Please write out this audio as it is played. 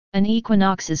An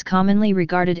equinox is commonly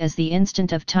regarded as the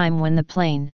instant of time when the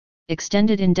plane,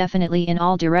 extended indefinitely in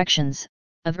all directions,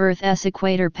 of Earth's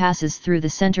equator passes through the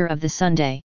center of the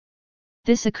sunday.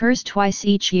 This occurs twice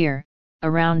each year,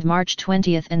 around March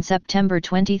 20th and September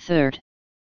 23rd.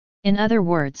 In other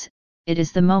words, it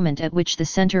is the moment at which the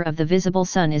center of the visible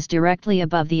sun is directly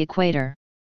above the equator.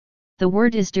 The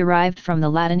word is derived from the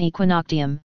Latin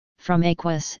equinoctium, from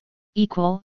aequus,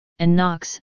 equal, and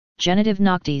nox, genitive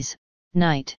noctis,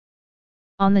 night.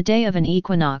 On the day of an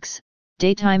equinox,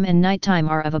 daytime and nighttime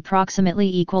are of approximately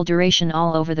equal duration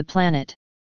all over the planet.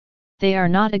 They are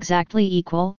not exactly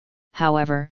equal,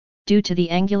 however, due to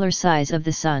the angular size of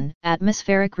the sun,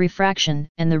 atmospheric refraction,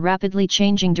 and the rapidly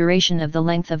changing duration of the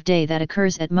length of day that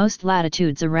occurs at most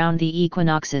latitudes around the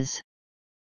equinoxes.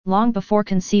 Long before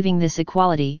conceiving this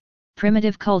equality,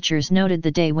 primitive cultures noted the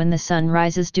day when the sun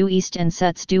rises due east and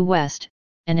sets due west,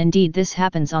 and indeed this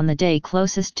happens on the day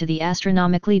closest to the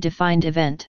astronomically defined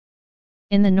event.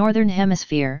 In the northern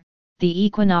hemisphere, the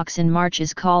equinox in March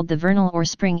is called the vernal or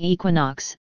spring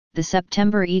equinox, the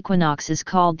September equinox is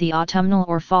called the autumnal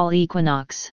or fall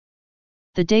equinox.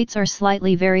 The dates are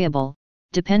slightly variable,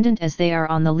 dependent as they are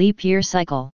on the leap year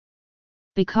cycle.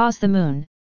 Because the moon,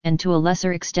 and to a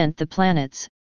lesser extent the planets,